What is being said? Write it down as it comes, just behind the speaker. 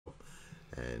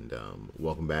And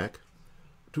welcome back.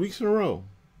 2 weeks in a row.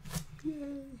 Yay.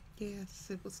 Yes,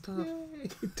 it was tough. Yay.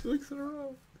 2 weeks in a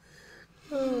row.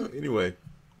 Anyway,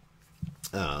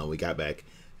 we got back,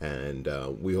 and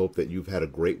we hope that you've had a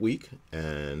great week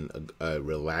and a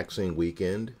relaxing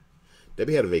weekend.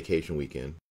 Debbie had a vacation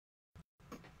weekend.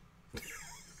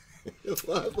 That's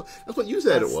what you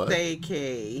said it was.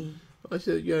 Staycay. I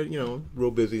said, yeah, real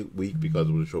busy week because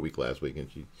it was a short week last week,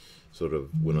 and she sort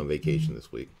of went on vacation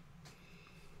this week.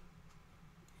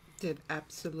 Did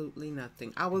absolutely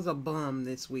nothing. I was a bum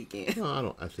this weekend. No, I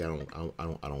don't. Actually,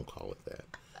 I don't call it that.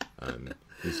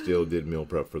 We still did meal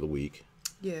prep for the week.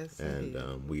 Yes, and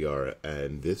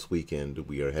and this weekend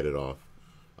we are headed off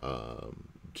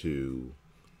to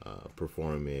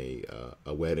perform a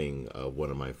wedding of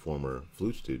one of my former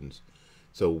flute students.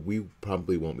 So we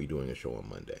probably won't be doing a show on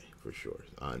Monday for sure.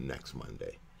 Next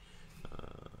Monday.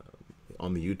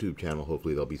 On the YouTube channel,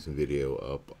 hopefully there'll be some video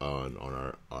up on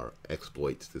our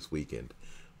exploits this weekend,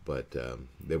 but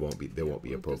there won't be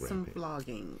a program. Some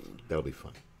vlogging. That'll be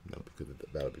fun.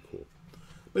 That'll be cool.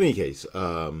 But in any case,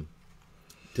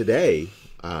 today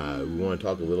we want to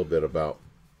talk a little bit about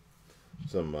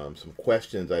some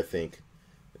questions I think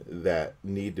that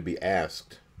need to be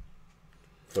asked.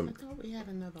 I thought we had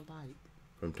another light.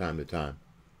 From time to time.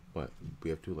 What? We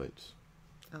have two lights.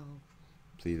 Oh.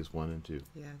 See, there's 1 and 2.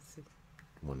 Yes.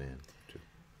 1 and 2.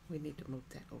 We need to move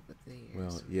that over there.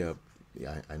 Well, yeah,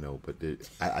 I know, but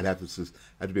I'd have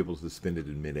to be able to suspend it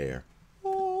in midair.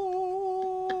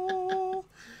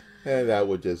 And that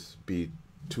would just be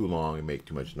too long and make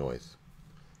too much noise.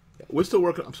 We're still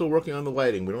working. I'm still working on the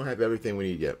lighting. We don't have everything we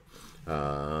need yet.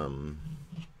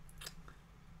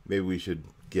 Maybe we should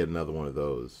get another one of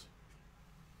those.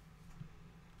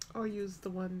 Or use the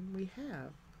one we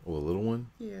have. Oh, a little one?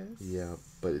 Yes. Yeah,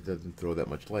 but it doesn't throw that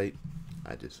much light.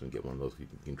 I just want to get one of those so you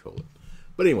can control it.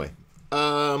 But anyway,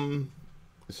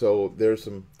 so there's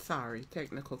some... Sorry,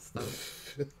 technical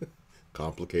stuff.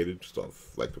 Complicated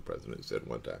stuff, like the president said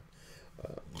one time.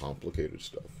 Complicated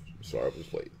stuff. Sorry I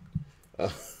was late.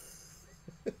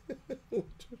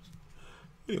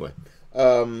 Anyway,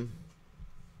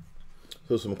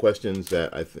 so some questions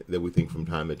that that we think from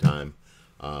time to time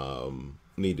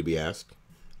need to be asked.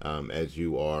 As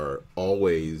you are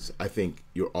always, I think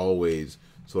you're always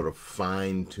sort of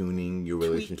fine-tuning your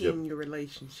relationship. Tweaking your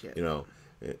relationship.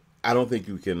 I don't think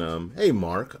you can. Hey,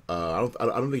 Mark. I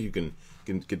don't think you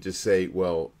can just say,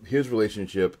 well, here's a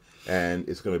relationship, and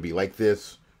it's going to be like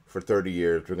this for 30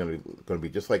 years. We're going to be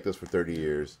just like this for 30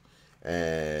 years,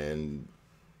 and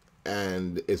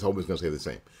it's always going to stay the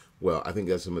same. Well, I think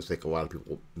that's a mistake a lot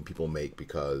of people make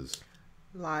because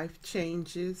life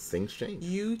changes. Things change.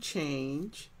 You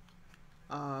change.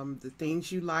 The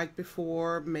things you liked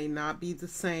before may not be the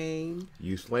same.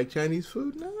 You used to like Chinese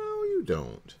food? No, you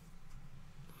don't.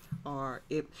 Or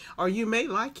you may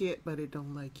like it, but it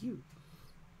don't like you.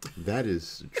 That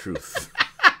is the truth.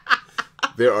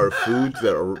 There are foods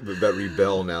that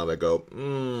rebel now that go, I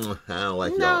don't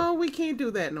like y'all. No, we can't do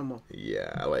that no more.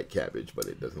 Yeah, I like cabbage, but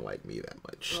it doesn't like me that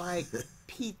much. Like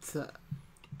pizza.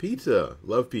 Pizza.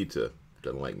 Love pizza.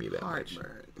 Doesn't like me that much.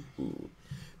 Heartburn. Ooh.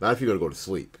 Not if you're going to go to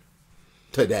sleep.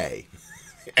 Today.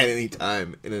 At any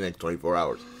time in the next 24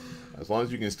 hours. As long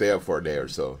as you can stay up for a day or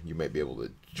so, you might be able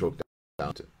to choke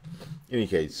down to. In any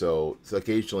case, so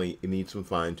occasionally it needs some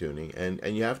fine-tuning.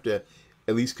 And you have to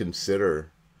at least consider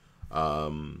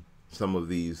some of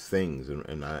these things.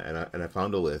 And I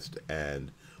found a list,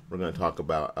 and we're going to talk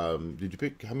about, did you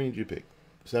pick, how many did you pick?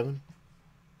 7?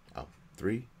 Oh,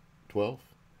 3? 12?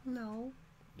 No.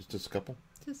 Just a couple?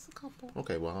 Just a couple.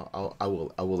 Okay, well, I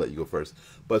will let you go first.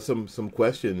 But some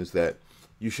questions that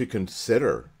you should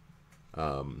consider.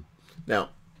 Now,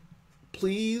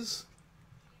 please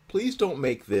don't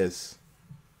make this,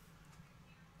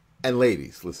 and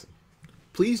ladies, listen,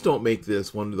 please don't make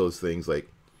this one of those things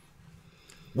like,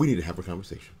 we need to have a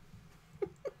conversation.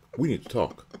 We need to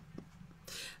talk.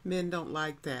 Men don't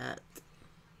like that.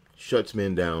 Shuts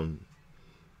men down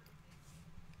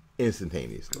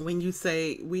instantaneously. When you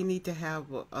say we need to have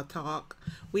a talk,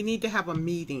 we need to have a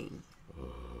meeting.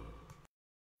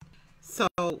 So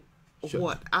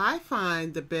what I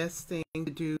find the best thing to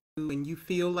do when you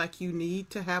feel like you need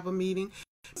to have a meeting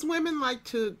is women like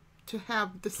to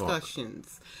have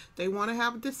discussions. Talk. They want to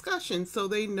have discussions so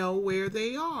they know where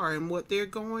they are and what they're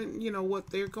going, what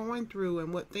they're going through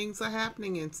and what things are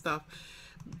happening and stuff,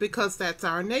 because that's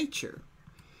our nature.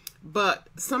 But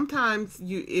sometimes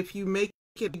if you make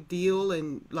a big deal,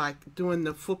 and like during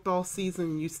the football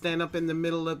season, you stand up in the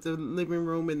middle of the living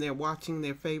room and they're watching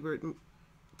their favorite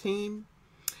team,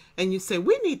 and you say,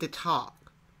 we need to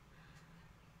talk.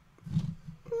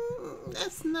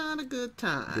 that's not a good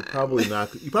time. You're probably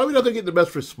not going to get the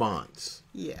best response.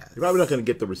 Yes. You're probably not going to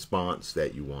get the response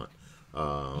that you want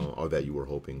or that you were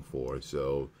hoping for.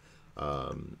 So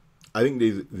I think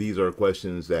these are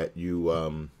questions that you,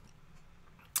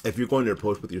 if you're going to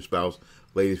approach with your spouse,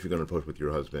 ladies, if you're going to approach with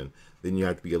your husband, then you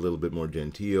have to be a little bit more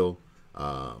genteel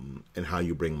and how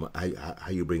you bring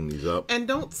these up. And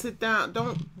don't sit down.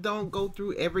 Don't go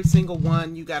through every single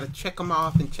one. You got to check them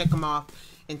off and check them off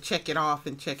and check it off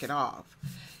and check it off.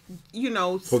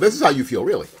 So this is how you feel,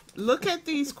 really. Look at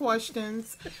these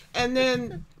questions, and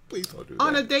then please don't do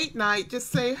on that. a date night, just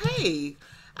say, "Hey,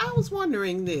 I was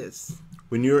wondering this."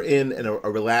 When you're in a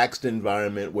relaxed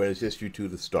environment where it's just you two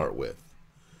to start with,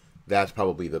 that's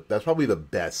probably the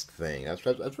best thing. That's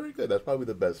very good. That's probably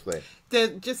the best thing.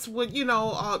 That just would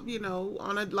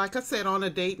on a, like I said, on a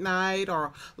date night,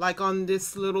 or like on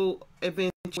this little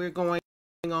event we're going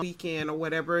on weekend or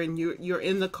whatever, and you're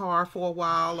in the car for a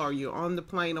while, or you're on the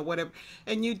plane or whatever,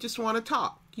 and you just want to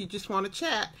talk, you just want to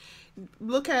chat.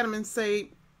 Look at them and say,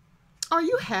 "Are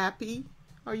you happy?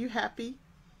 Are you happy?"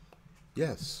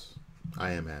 Yes,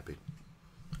 I am happy.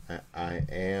 I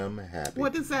am happy.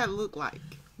 What does that look like?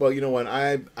 Well, you know what?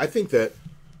 I think that,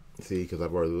 see, because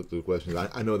I've already looked through the questions,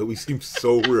 I know that we seem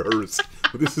so rehearsed,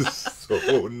 but this is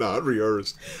so not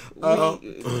rehearsed.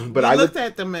 But I looked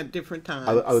at them at different times.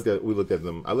 We looked at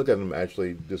them. I looked at them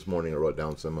actually this morning. I wrote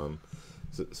down some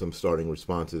starting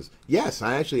responses. Yes,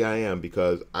 I am,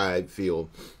 because I feel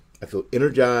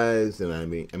energized, and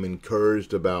I'm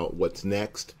encouraged about what's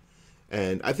next.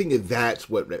 And I think that's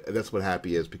what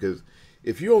happy is, because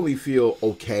if you only feel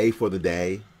okay for the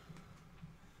day,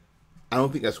 I don't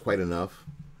think that's quite enough.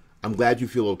 I'm glad you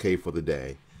feel okay for the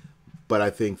day, but I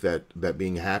think that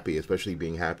being happy, especially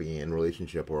being happy in a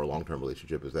relationship or a long-term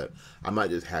relationship, is that I'm not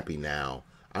just happy now.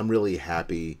 I'm really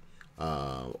happy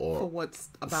for what's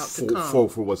about to come.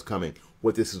 For what's coming,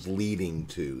 what this is leading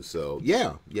to. So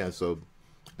yeah. So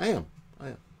I am.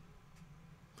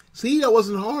 See, that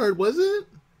wasn't hard, was it?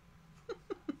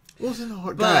 It wasn't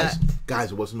hard,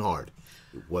 guys. It wasn't hard.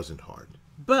 It wasn't hard.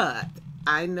 But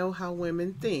I know how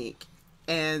women think.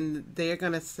 And they're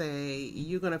going to say,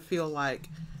 you're going to feel like,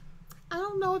 I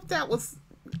don't know if that was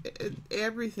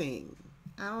everything.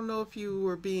 I don't know if you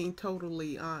were being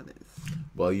totally honest.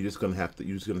 Well, you're just going to have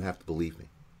to believe me.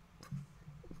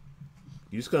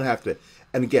 You're just going to have to,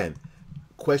 and again,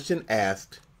 question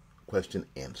asked, question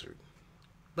answered.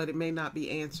 But it may not be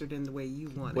answered in the way you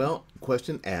want it. Well,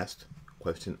 question asked,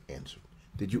 question answered.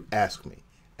 Did you ask me?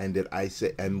 And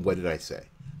what did I say?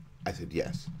 I said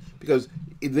yes. Because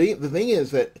the thing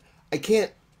is that I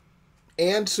can't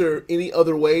answer any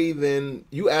other way than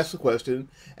you asked the question,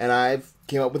 and I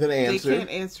came up with an answer. They can't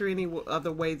answer any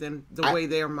other way than the way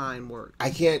their mind works.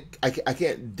 I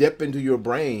can't dip into your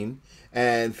brain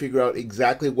and figure out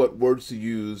exactly what words to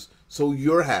use so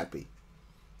you're happy.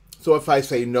 So if I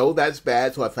say no, that's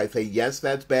bad. So if I say yes,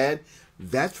 that's bad.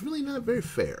 That's really not very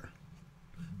fair.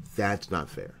 That's not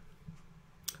fair.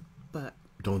 But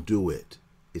don't do it.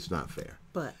 It's not fair.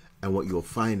 But and what you'll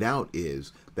find out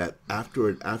is that after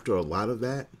a lot of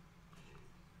that,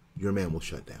 your man will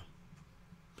shut down.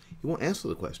 He won't answer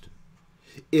the question.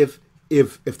 If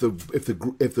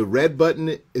the red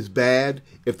button is bad,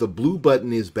 if the blue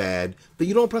button is bad, then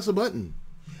you don't press a button.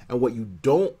 And what you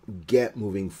don't get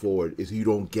moving forward is you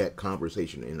don't get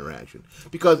conversation and interaction,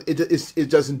 because it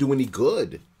doesn't do any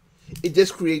good. It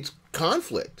just creates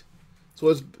conflict.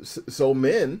 So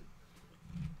men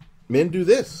do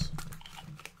this.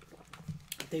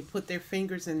 They put their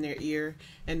fingers in their ear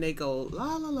and they go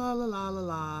la la la la la la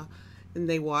la, and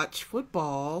they watch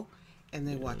football, and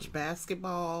they watch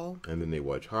basketball, and then they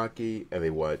watch hockey, and they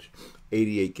watch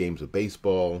 88 games of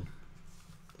baseball.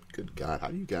 Good God, how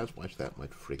do you guys watch that much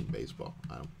freaking baseball?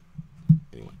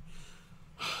 Anyway.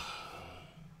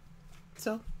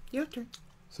 So, your turn.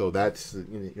 So that's,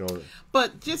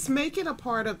 But just make it a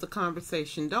part of the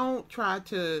conversation. Don't try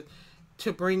to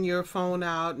bring your phone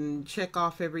out and check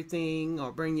off everything,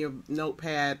 or bring your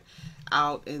notepad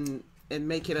out and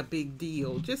make it a big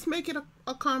deal. Just make it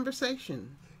a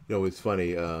conversation. It's funny.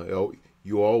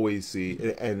 You always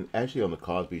see, and actually on the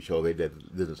Cosby Show, they did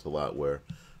this a lot, where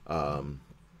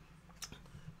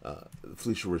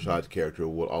Felicia Rashad's character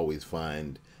will always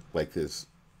find like this.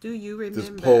 Do you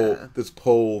remember this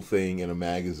poll thing in a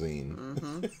magazine,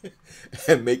 mm-hmm.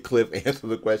 and make Cliff answer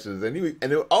the questions, and it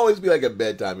would always be like at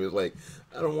bedtime. He was like,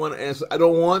 I don't want to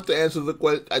answer the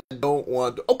question. I don't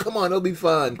want to. Oh, come on, it'll be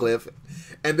fun, Cliff.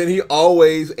 And then he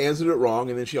always answered it wrong,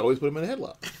 and then she always put him in a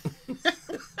headlock,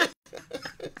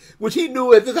 which he knew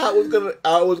this is how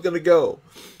it was gonna go.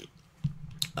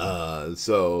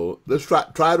 So let's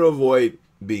try to avoid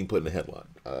being put in a headlock.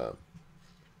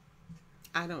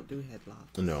 I don't do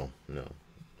headlocks. No,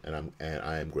 and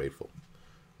I am grateful.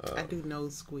 I do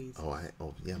nose squeeze. Oh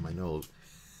yeah, my nose.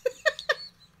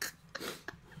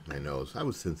 My nose. I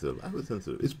was sensitive.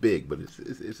 It's big, but it's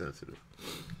sensitive.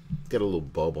 It's got a little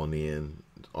bulb on the end.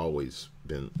 It's always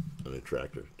been an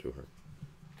attractor to her.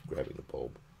 Grabbing the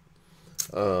bulb.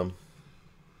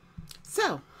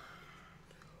 So,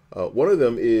 one of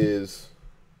them is,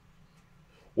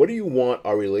 what do you want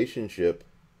our relationship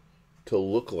to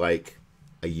look like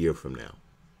a year from now?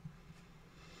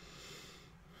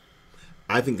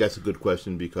 I think that's a good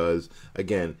question because,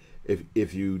 again,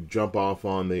 if you jump off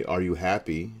on the "Are you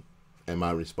happy?" and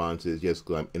my response is yes,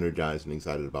 because I'm energized and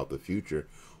excited about the future.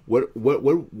 What are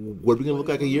we gonna look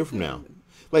like a year from now?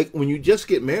 Like when you just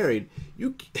get married,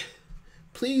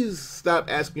 please stop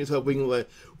asking yourself, what are you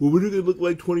gonna look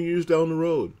like 20 years down the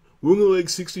road? We're gonna look like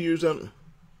 60 years down.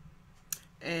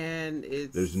 And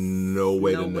there's no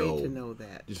way to know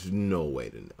that. There's no way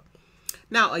to know.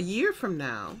 Now, a year from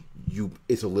now,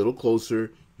 it's a little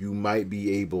closer. You might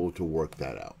be able to work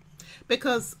that out.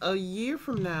 Because a year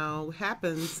from now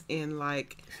happens in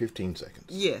like 15 seconds.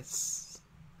 Yes.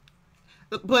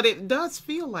 But it does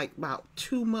feel like about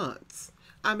 2 months.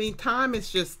 I mean, time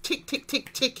is just tick, tick,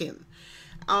 tick, ticking.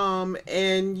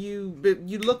 And you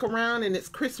look around and it's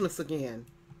Christmas again.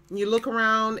 You look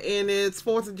around and it's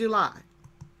 4th of July.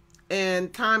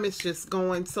 And time is just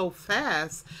going so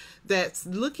fast that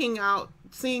looking out,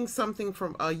 seeing something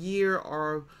from a year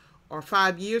or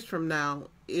 5 years from now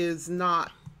is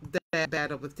not that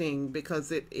bad of a thing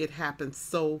because it happens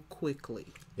so quickly.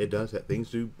 It does.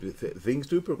 Things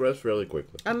do progress fairly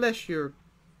quickly. Unless you're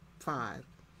 5.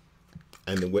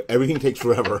 And then everything takes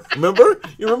forever. Remember?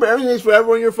 You remember everything takes forever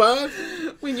when you're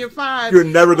 5? When you're 5. You're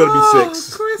never going to be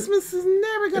 6. Christmas is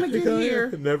never going to get here.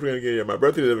 Never going to get here. My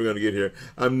birthday is never going to get here.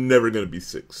 I'm never going to be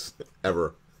 6.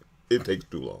 Ever. It takes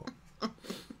too long.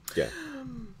 Yeah.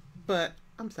 But,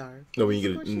 I'm sorry. No, when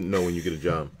you get a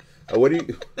job. What do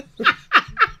you...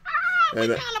 We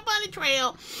got a bunny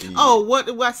trail. Yeah. Oh, what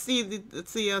do I see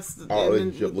us? Our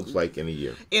relationship looks like in a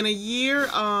year. In a year,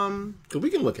 because we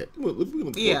can look at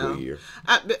forward to a year.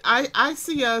 I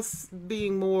see us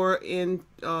being more in,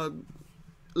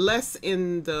 less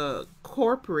in the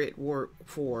corporate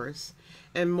workforce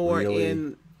and more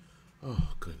in. Oh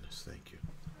goodness, thank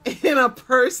you. In a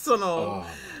personal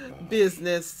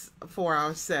business for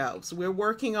ourselves. We're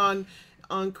working on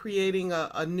creating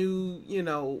a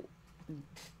new,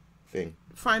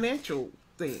 financial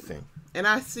thing. And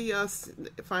I see us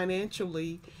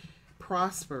financially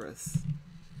prosperous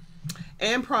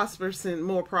and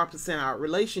more prosperous in our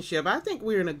relationship. I think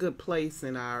we're in a good place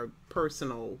in our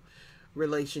personal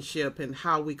relationship and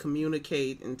how we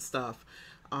communicate and stuff,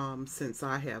 since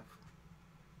I have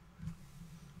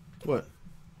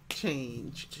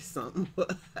changed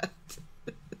somewhat.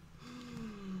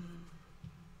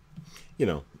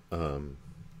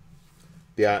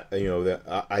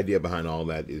 The idea behind all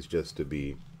that is just to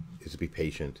be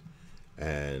patient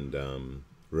and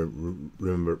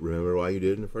remember why you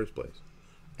did it in the first place.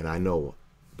 And I know,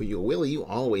 but Willie, you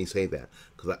always say that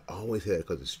because I always say that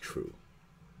because it's true,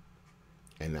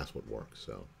 and that's what works.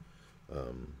 So,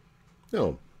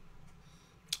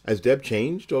 has Deb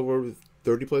changed over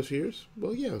 30 plus years?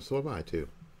 Well, yeah, so have I too.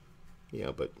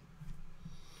 Yeah, but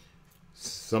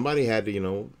somebody had to,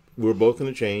 we were both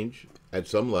going to change at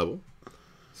some level.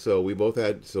 So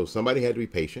somebody had to be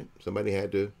patient. Somebody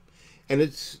had to, and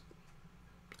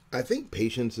I think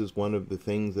patience is one of the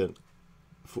things that,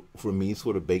 for me,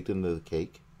 sort of baked into the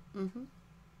cake. Mm-hmm.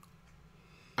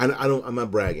 I'm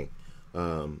not bragging.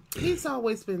 He's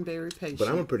always been very patient. But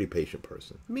I'm a pretty patient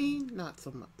person. Me, not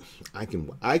so much. I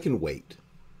can wait.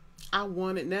 I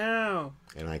want it now.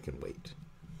 And I can wait.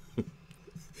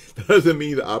 That doesn't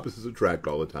mean the opposites attract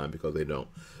all the time because they don't.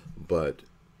 But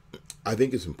I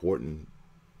think it's important.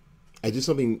 I just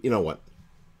something, you know what?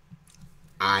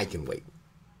 I can wait.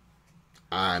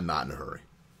 I'm not in a hurry.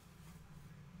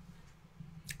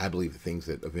 I believe the things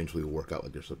that eventually will work out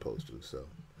like they're supposed to. So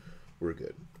we're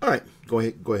good. All right, go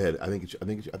ahead. I think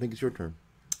it's your turn.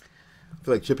 I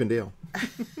feel like Chip and Dale.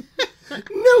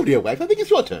 No, dear wife. I think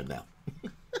it's your turn now.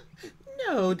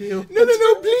 No, dear. No.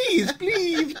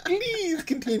 Please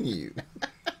continue.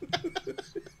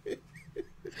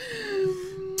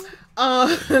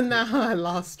 Now I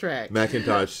lost track.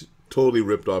 Macintosh totally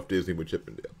ripped off Disney with Chip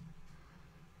and Dale.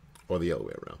 Or the other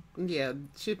way around. Yeah,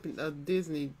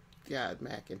 Disney got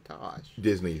Macintosh.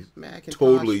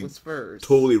 Macintosh was first.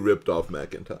 Totally ripped off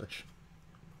Macintosh.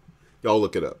 Y'all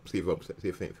look it up. See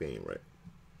if it ain't right.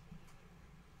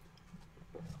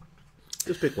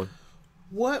 Just pick one.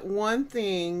 What one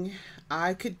thing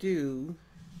I could do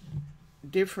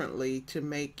differently to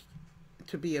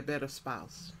be a better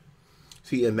spouse.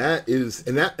 See, and that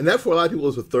for a lot of people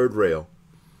is the third rail.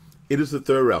 It is the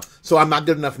third rail. So I'm not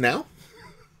good enough now?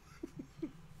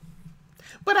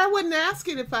 But I wouldn't ask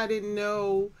it if I didn't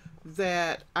know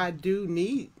that I do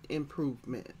need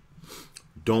improvement.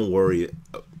 Don't worry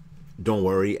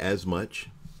as much.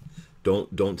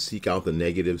 Don't seek out the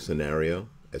negative scenario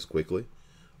as quickly.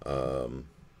 I'm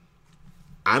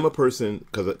a person,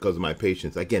 because of my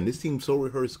patience. Again, this seems so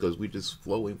rehearsed because we're just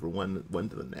flowing from one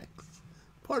to the next.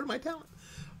 Part of my talent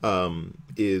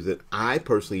is that I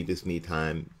personally just need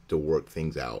time to work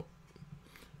things out.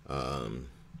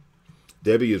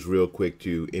 Debbie is real quick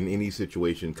to, in any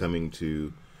situation, coming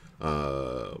to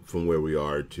from where we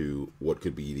are to what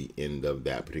could be the end of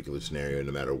that particular scenario,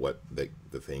 no matter what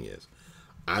the thing is.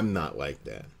 I'm not like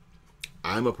that.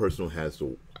 I'm a person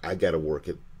who I got to work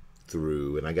it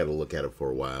through, and I got to look at it for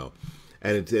a while.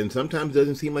 And sometimes it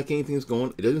doesn't seem like anything's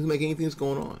going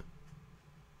on.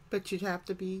 But you'd have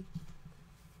to be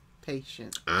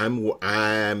patient.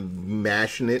 I'm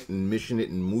mashing it and mishing it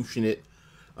and mooshing it.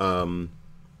 And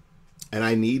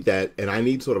I need that, and I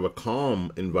need sort of a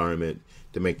calm environment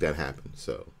to make that happen.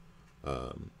 So,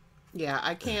 yeah,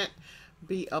 I can't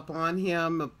be up on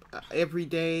him every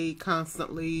day,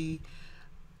 constantly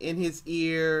in his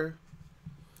ear,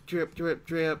 drip, drip,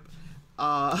 drip.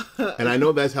 And I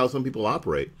know that's how some people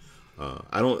operate.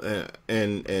 I don't,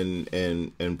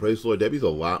 and praise the Lord, Debbie's a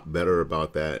lot better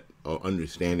about that,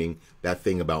 understanding that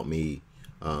thing about me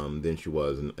than she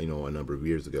was, a number of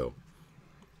years ago.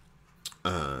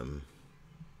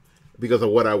 Because of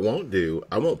what I won't do,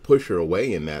 I won't push her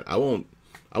away in that. I won't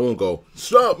go,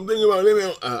 stop thinking about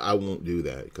it. I won't do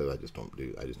that because I just don't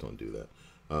do that.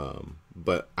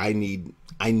 But I need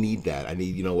that. I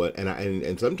need,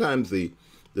 and sometimes the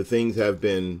things have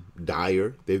been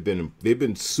dire. They've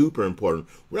been super important.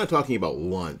 We're not talking about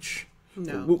lunch.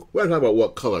 No. We're not talking about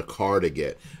what color car to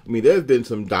get. I mean, there have been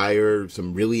some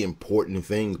really important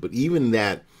things, but even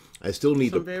that, I still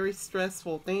need some very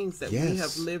stressful things that we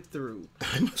have lived through.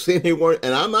 I'm not saying they weren't,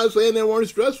 and I'm not saying they weren't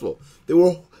stressful.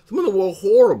 Some of them were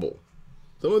horrible.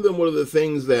 Some of them were the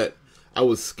things that I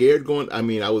was scared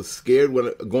I was scared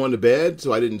when going to bed,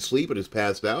 so I didn't sleep. I just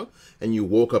passed out, and you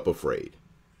woke up afraid.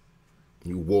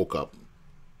 You woke up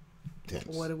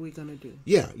tense. What are we gonna do?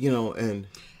 Yeah,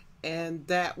 and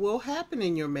that will happen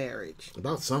in your marriage.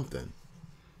 About something.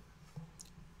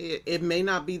 It may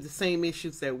not be the same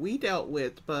issues that we dealt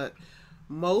with, but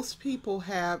most people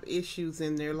have issues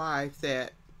in their life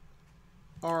that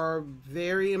are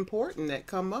very important that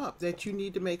come up that you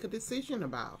need to make a decision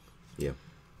about. Yeah.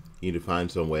 You need to find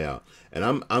some way out.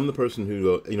 And I'm the person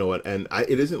who, and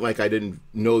it isn't like I didn't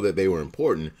know that they were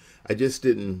important. I just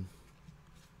didn't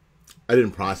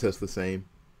process the same.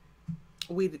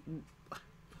 We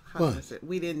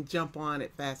didn't jump on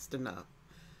it fast enough.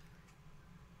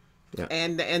 Yeah.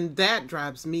 And that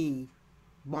drives me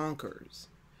bonkers.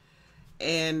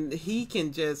 And he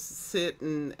can just sit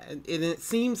and it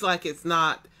seems like it's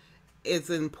not as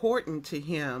important to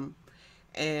him.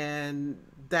 And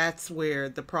that's where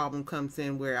the problem comes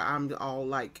in, where I'm all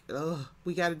like, ugh,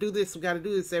 we got to do this. We got to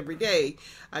do this every day.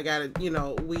 I got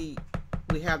to, we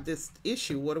have this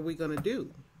issue. What are we going to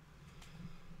do?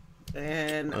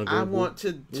 And I want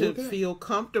to feel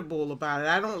comfortable about it.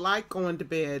 I don't like going to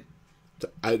bed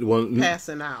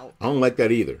passing out. I don't like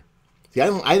that either. See,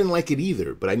 I didn't like it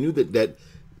either, but I knew that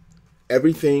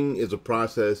everything is a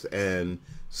process, and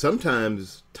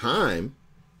sometimes time,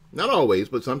 not always,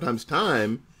 but sometimes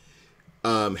time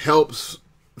helps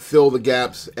fill the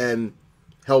gaps and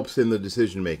helps in the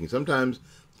decision making. Sometimes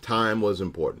time was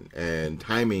important, and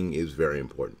timing is very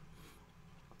important.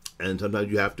 And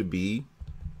sometimes you have to be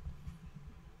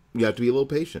a little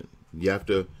patient. You have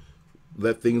to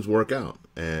let things work out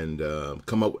and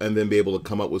then be able to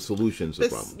come up with solutions to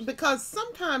problems. Because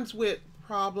sometimes with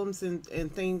problems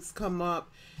and things come up,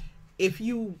 if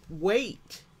you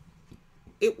wait,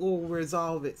 it will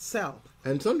resolve itself.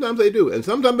 And sometimes they do, and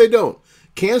sometimes they don't.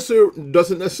 Cancer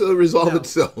doesn't necessarily resolve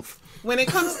itself. When it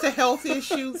comes to health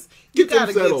issues, you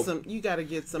gotta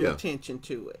get some attention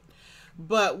to it.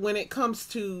 But when it comes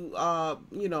to,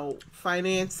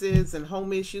 finances and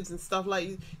home issues and stuff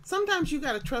like, sometimes you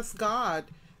got to trust God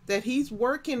that He's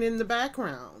working in the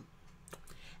background.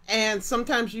 And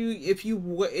sometimes if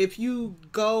you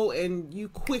go and you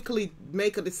quickly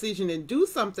make a decision and do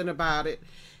something about it,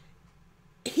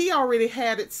 He already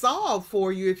had it solved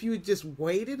for you. If you just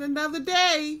waited another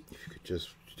day, if you could just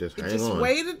hang on. Just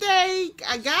wait a day.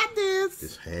 I got this.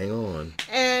 Just hang on.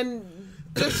 And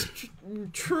just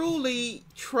truly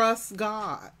trust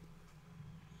God.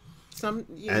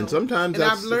 Sometimes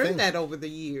I've learned that over the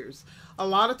years. a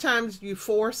lot of times you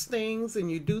force things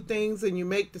and you do things and you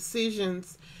make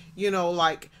decisions,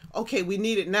 like, okay, we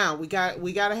need it now. We got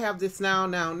to have this now.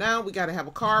 We got to have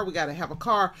a car. We got to have a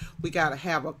car. We got to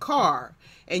have a car.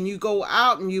 And you go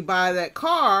out and you buy that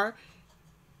car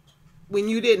when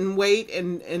you didn't wait.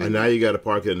 And now you got to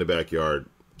park it in the backyard.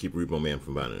 Keep Repo Man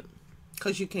from buying it.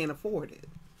 Because you can't afford it.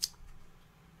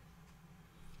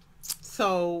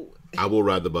 So I will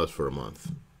ride the bus for a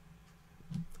month.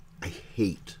 I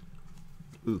hate.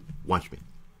 Watch me.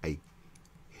 I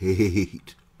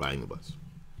hate riding the bus.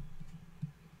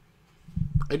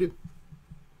 I do.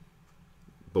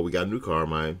 But we got a new car,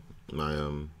 my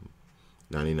 99.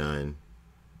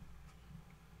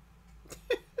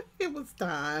 It was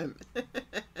time.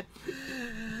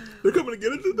 They're coming to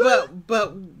get it today.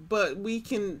 But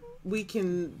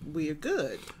we're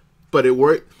good. But it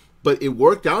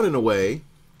worked out in a way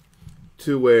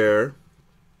to where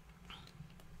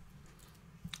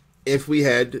if we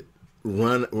had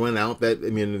run out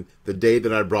the day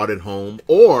that I brought it home,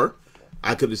 or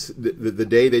I could the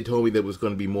day they told me there was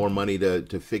going to be more money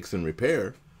to fix and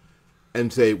repair,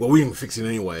 and say, well, we can fix it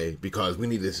anyway because we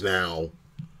need this now.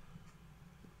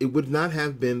 It would not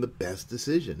have been the best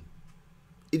decision.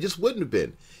 It just wouldn't have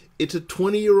been. It's a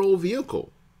 20-year-old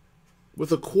vehicle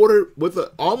with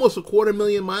almost a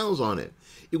 250,000 miles on it.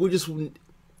 It would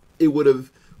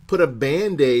have put a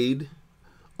Band-Aid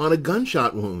on a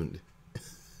gunshot wound.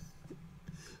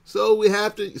 So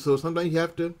sometimes you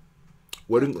have to.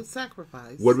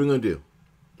 Sacrifice. What are we going to do?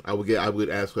 I would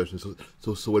ask questions. So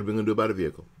what are we going to do about a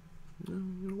vehicle? No,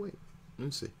 I'm going to wait.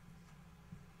 Let's see.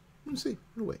 I'm going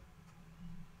to wait.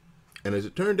 And as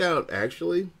it turned out,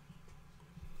 actually,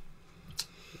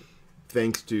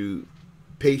 thanks to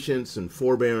patience and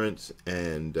forbearance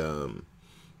and the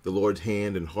Lord's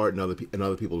hand and heart in other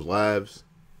people's lives,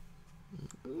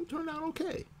 it turned out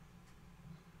okay.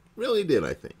 Really did,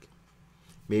 I think.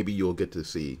 Maybe you'll get to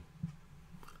see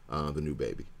the new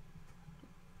baby.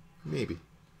 Maybe.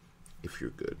 If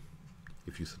you're good.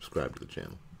 If you subscribe to the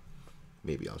channel.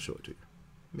 Maybe I'll show it to you.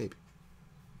 Maybe.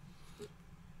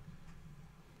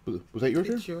 Was that your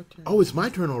turn? It's your turn. Oh, it's my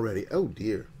turn already. Oh,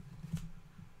 dear.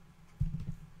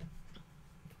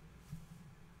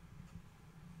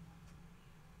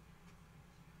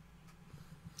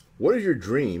 What is your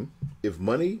dream if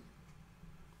money,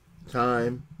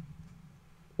 time,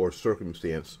 or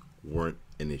circumstance weren't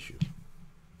an issue?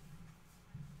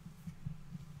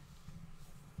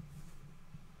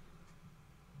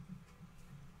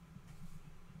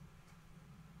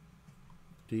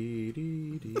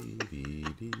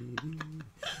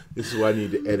 This is why I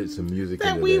need to edit some music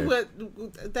that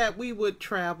we would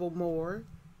travel more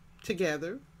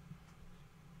together.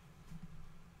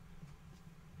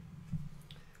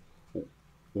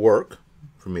 Work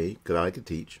for me, because I could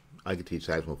teach. I could teach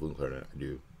saxophone, flute, and clarinet. I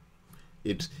do.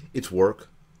 It's work,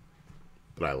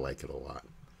 but I like it a lot.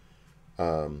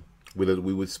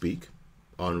 We would speak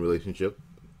on relationship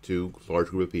to a large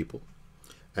group of people,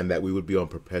 and that we would be on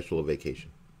perpetual vacation.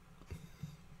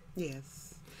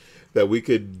 Yes. That we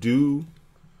could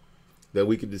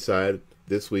decide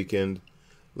this weekend,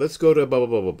 let's go to blah, blah,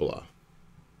 blah, blah, blah.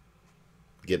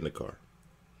 Get in the car.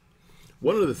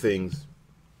 One of the things,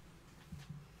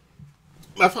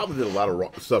 my father did a lot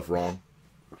of stuff wrong.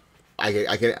 We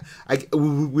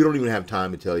don't even have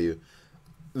time to tell you.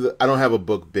 I don't have a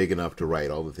book big enough to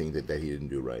write all the things that he didn't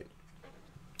do right.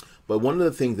 But one of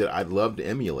the things that I'd love to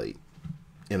emulate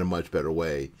in a much better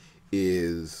way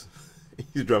is,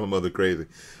 he's driving my mother crazy,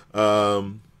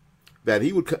 that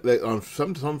he would, on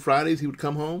some Fridays he would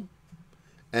come home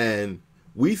and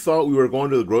we thought we were going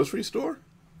to the grocery store.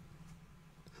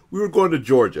 We were going to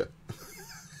Georgia.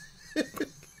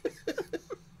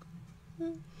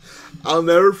 I'll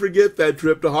never forget that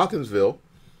trip to Hawkinsville.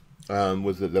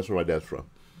 That's where my dad's from.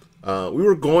 We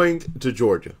were going to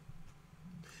Georgia.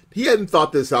 He hadn't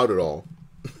thought this out at all.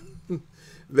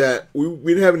 That we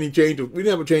didn't have any change of, we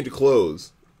didn't have a change of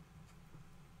clothes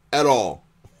at all.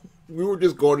 We were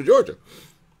just going to Georgia.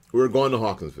 We were going to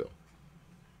Hawkinsville.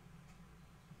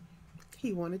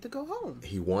 He wanted to go home.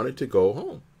 He wanted to go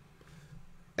home.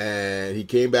 And he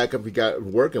came back up, he got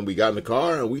work, and we got in the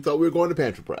car, and we thought we were going to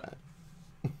Pantry Pride.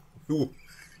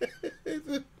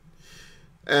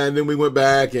 And then we went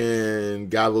back and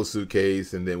got a little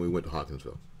suitcase, and then we went to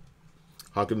Hawkinsville.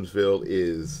 Hawkinsville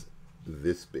is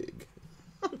this big.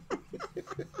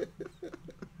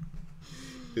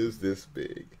 Is this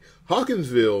big.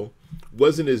 Hawkinsville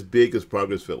wasn't as big as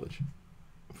Progress Village.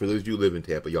 For those of you who live in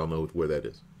Tampa, y'all know where that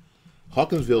is.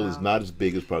 Hawkinsville is not as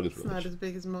big as Progress Village. It's not as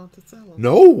big as Monticello.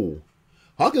 No.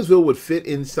 Hawkinsville would fit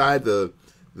inside the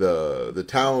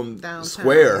town downtown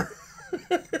square.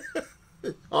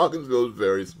 Hawkinsville is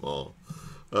very small.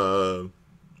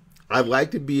 I'd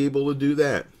like to be able to do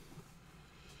that.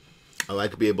 I'd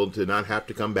like to be able to not have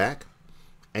to come back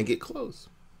and get clothes.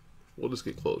 We'll just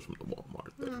get clothes from the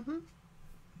Walmart there. Mm-hmm.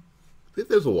 If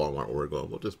there's a Walmart where we're going,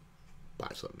 we'll just buy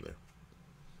something there.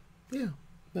 Yeah,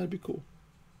 that'd be cool.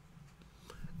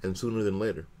 And sooner than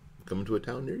later, coming to a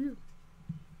town near you.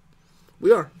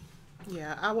 We are.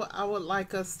 Yeah, I would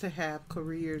like us to have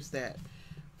careers that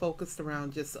focused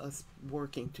around just us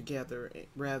working together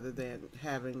rather than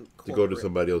having corporate. To go to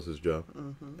somebody else's job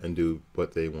and do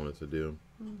what they want us to do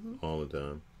all the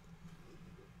time.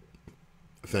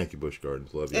 Thank you, Busch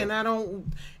Gardens. Love you. And I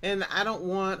don't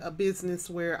want a business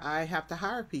where I have to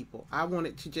hire people. I want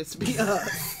it to just be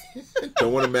us.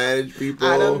 Don't want to manage people.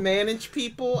 I don't manage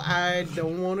people. I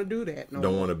don't want to do that.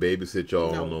 Don't want to babysit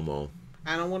y'all no more.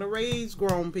 I don't want to raise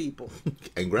grown people.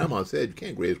 And Grandma said you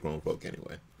can't raise grown folk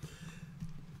anyway.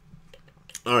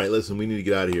 All right, listen, we need to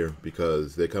get out of here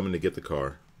because they're coming to get the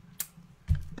car.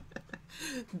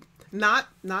 Not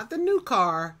the new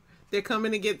car. They're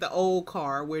coming to get the old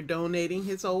car. We're donating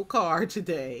his old car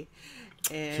today.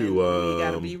 And we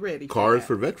got to be ready for Cars that.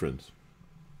 for veterans.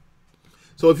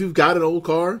 So if you've got an old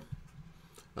car,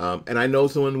 and I know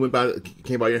someone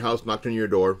came by your house, knocked on your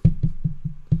door,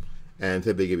 and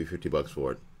said they give you $50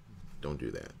 for it, don't do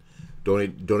that.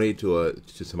 Donate to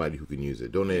somebody who can use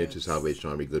it. Donate it to Salvation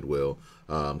Army, Goodwill,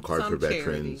 Cars for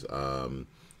Veterans,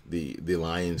 the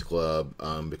Lions Club,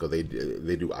 because they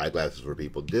do eyeglasses for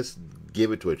people. Just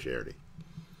give it to a charity.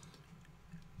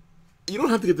 You don't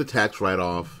have to get the tax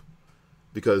write-off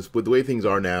because with the way things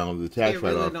are now, the tax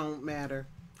write-off really don't matter.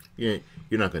 You're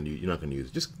not going to use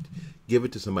it. Just give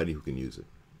it to somebody who can use it.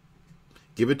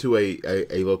 Give it to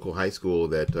a local high school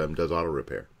that does auto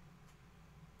repair,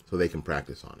 so they can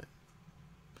practice on it.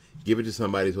 Give it to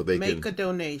somebody so they can make a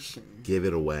donation. Give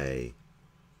it away,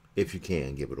 if you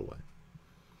can. Give it away.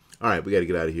 All right, we got to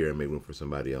get out of here and make room for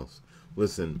somebody else.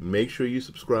 Listen, make sure you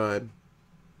subscribe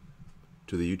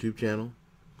to the YouTube channel.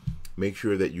 Make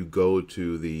sure that you go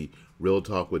to the Real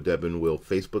Talk with Deb and Will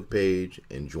Facebook page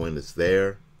and join us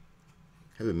there.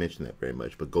 I haven't mentioned that very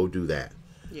much, but go do that.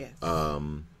 Yes.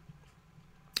 And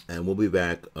we'll be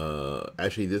back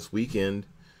actually this weekend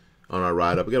on our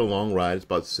ride up. We got a long ride. It's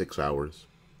about 6 hours.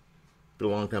 It's been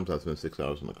a long time since I spent 6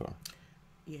 hours in the car.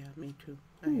 Yeah, me too.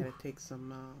 I had to take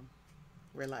some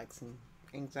relaxing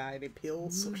anxiety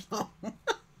pills or something.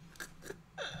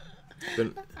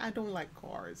 I don't like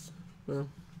cars. Well,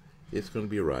 it's going to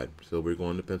be a ride. So we're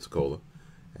going to Pensacola,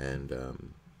 and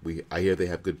I hear they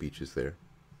have good beaches there.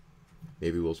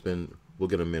 Maybe we'll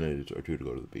get a minute or two to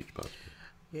go to the beach, possibly.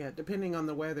 Yeah, depending on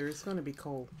the weather, it's going to be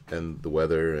cold. And the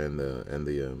weather and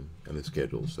the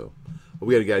schedule. So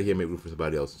we got to get out of here and make room for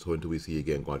somebody else. So until we see you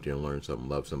again, go out there and learn something,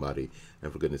 love somebody, and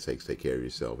for goodness sakes, take care of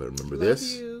yourself. And remember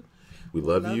this: we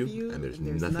love you, and there's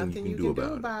nothing you can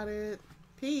do about it.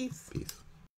 Peace. Peace.